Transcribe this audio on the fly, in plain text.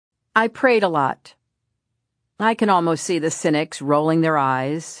I prayed a lot. I can almost see the cynics rolling their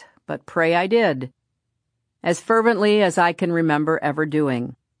eyes, but pray I did, as fervently as I can remember ever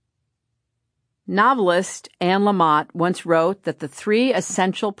doing. Novelist Anne Lamott once wrote that the three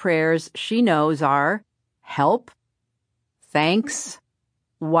essential prayers she knows are help, thanks,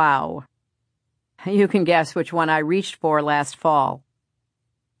 wow. You can guess which one I reached for last fall.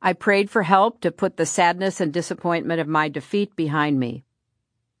 I prayed for help to put the sadness and disappointment of my defeat behind me,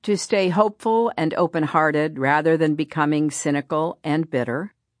 to stay hopeful and open-hearted rather than becoming cynical and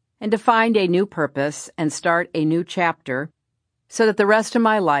bitter, and to find a new purpose and start a new chapter so that the rest of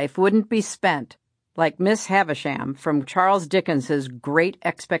my life wouldn't be spent like Miss Havisham from Charles Dickens's Great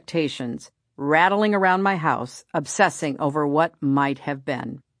Expectations, rattling around my house, obsessing over what might have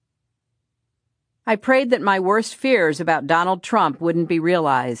been. I prayed that my worst fears about Donald Trump wouldn't be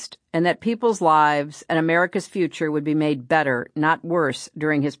realized, and that people's lives and America's future would be made better, not worse,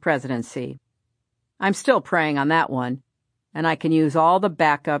 during his presidency. I'm still praying on that one, and I can use all the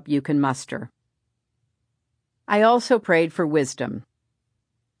backup you can muster. I also prayed for wisdom.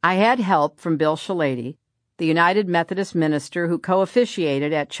 I had help from Bill Shalady, the United Methodist minister who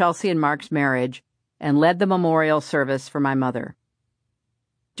co-officiated at Chelsea and Mark's marriage and led the memorial service for my mother.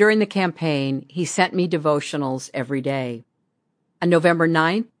 During the campaign, he sent me devotionals every day. On November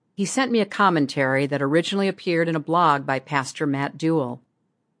 9th, he sent me a commentary that originally appeared in a blog by Pastor Matt Dewell.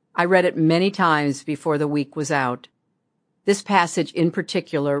 I read it many times before the week was out. This passage in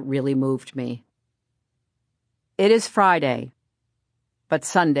particular really moved me. It is Friday, but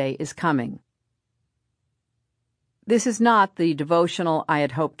Sunday is coming. This is not the devotional I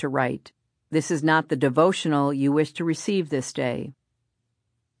had hoped to write. This is not the devotional you wish to receive this day.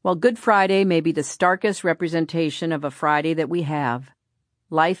 While Good Friday may be the starkest representation of a Friday that we have,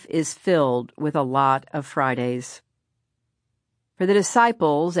 life is filled with a lot of Fridays. For the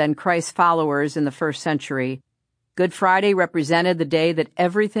disciples and Christ's followers in the first century, Good Friday represented the day that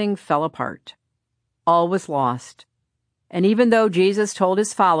everything fell apart. All was lost. And even though Jesus told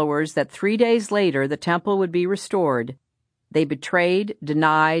his followers that 3 days later the temple would be restored, they betrayed,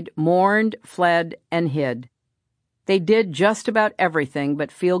 denied, mourned, fled, and hid. They did just about everything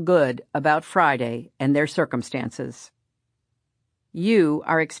but feel good about Friday and their circumstances. You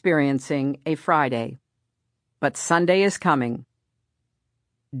are experiencing a Friday, but Sunday is coming.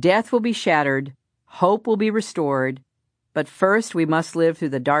 Death will be shattered, hope will be restored, but first we must live through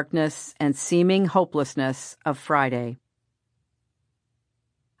the darkness and seeming hopelessness of Friday.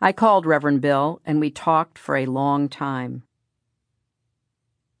 I called Reverend Bill, and we talked for a long time.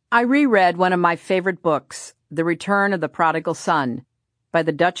 I reread one of my favorite books, The Return of the Prodigal Son, by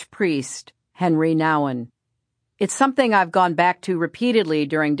the Dutch priest Henry Nouwen. It's something I've gone back to repeatedly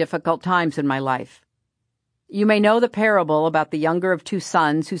during difficult times in my life. You may know the parable about the younger of two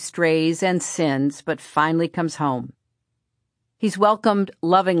sons who strays and sins but finally comes home. He's welcomed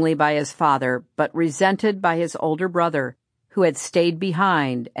lovingly by his father, but resented by his older brother, who had stayed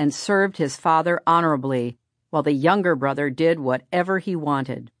behind and served his father honorably, while the younger brother did whatever he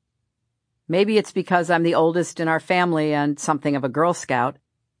wanted. Maybe it's because I'm the oldest in our family and something of a Girl Scout,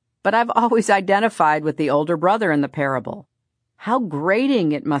 but I've always identified with the older brother in the parable. How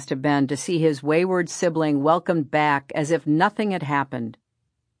grating it must have been to see his wayward sibling welcomed back as if nothing had happened.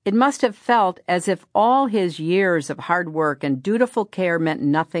 It must have felt as if all his years of hard work and dutiful care meant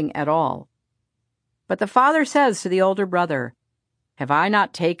nothing at all. But the father says to the older brother, "Have I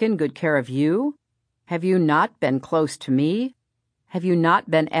not taken good care of you? Have you not been close to me? Have you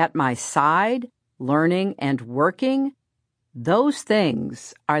not been at my side, learning and working? Those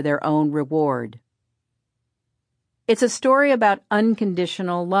things are their own reward." It's a story about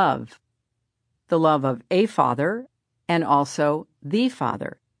unconditional love, the love of a father and also the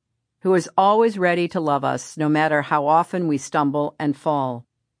Father, who is always ready to love us no matter how often we stumble and fall.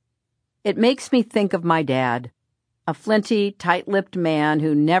 It makes me think of my dad, a flinty, tight-lipped man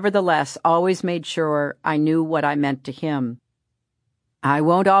who nevertheless always made sure I knew what I meant to him. "I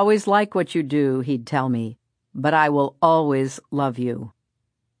won't always like what you do," he'd tell me, "but I will always love you."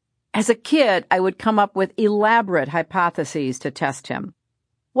 As a kid, I would come up with elaborate hypotheses to test him.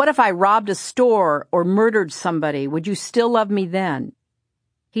 What if I robbed a store or murdered somebody? Would you still love me then?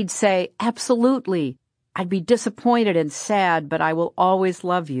 He'd say, "Absolutely. I'd be disappointed and sad, but I will always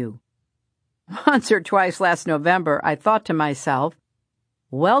love you." Once or twice last November, I thought to myself,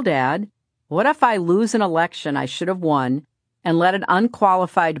 "Well, Dad, what if I lose an election I should have won and let an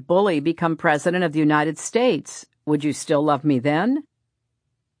unqualified bully become President of the United States? Would you still love me then?"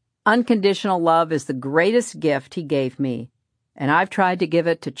 Unconditional love is the greatest gift he gave me, and I've tried to give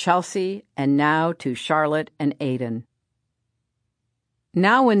it to Chelsea and now to Charlotte and Aiden.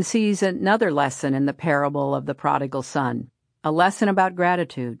 Now one sees another lesson in the parable of the prodigal son, a lesson about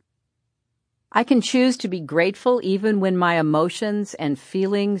gratitude. I can choose to be grateful even when my emotions and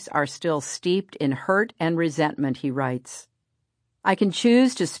feelings are still steeped in hurt and resentment, he writes. I can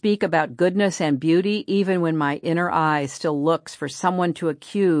choose to speak about goodness and beauty even when my inner eye still looks for someone to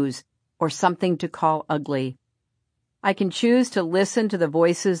accuse or something to call ugly. I can choose to listen to the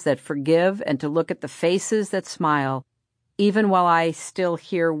voices that forgive and to look at the faces that smile, even while I still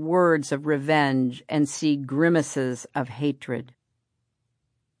hear words of revenge and see grimaces of hatred.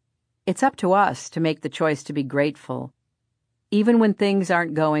 It's up to us to make the choice to be grateful, even when things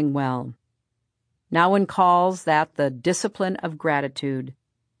aren't going well. Now one calls that the discipline of gratitude.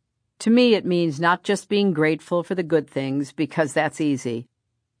 To me, it means not just being grateful for the good things, because that's easy,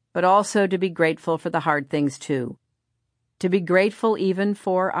 but also to be grateful for the hard things too. To be grateful even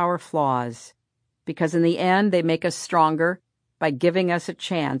for our flaws, because in the end they make us stronger by giving us a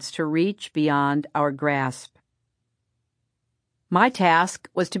chance to reach beyond our grasp. My task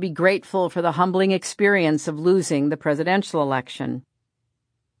was to be grateful for the humbling experience of losing the presidential election.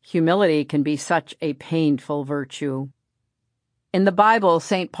 Humility can be such a painful virtue. In the Bible,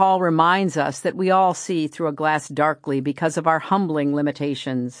 St. Paul reminds us that we all see through a glass darkly because of our humbling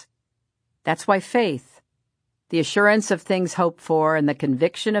limitations. That's why faith, the assurance of things hoped for and the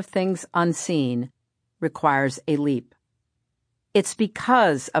conviction of things unseen, requires a leap. It's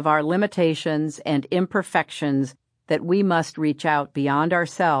because of our limitations and imperfections that we must reach out beyond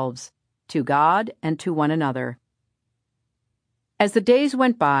ourselves to God and to one another. As the days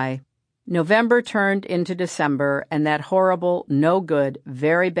went by, November turned into December, and that horrible, no good,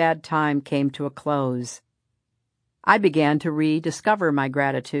 very bad time came to a close. I began to rediscover my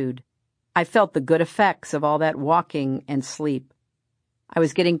gratitude. I felt the good effects of all that walking and sleep. I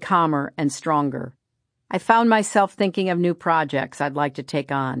was getting calmer and stronger. I found myself thinking of new projects I'd like to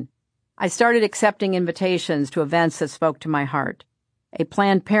take on. I started accepting invitations to events that spoke to my heart. A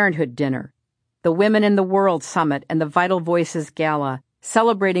Planned Parenthood dinner, the Women in the World Summit, and the Vital Voices Gala,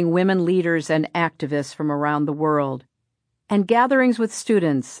 celebrating women leaders and activists from around the world, and gatherings with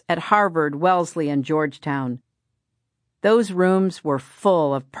students at Harvard, Wellesley, and Georgetown. Those rooms were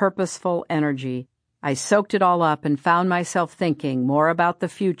full of purposeful energy. I soaked it all up and found myself thinking more about the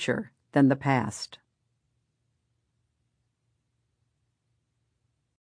future than the past.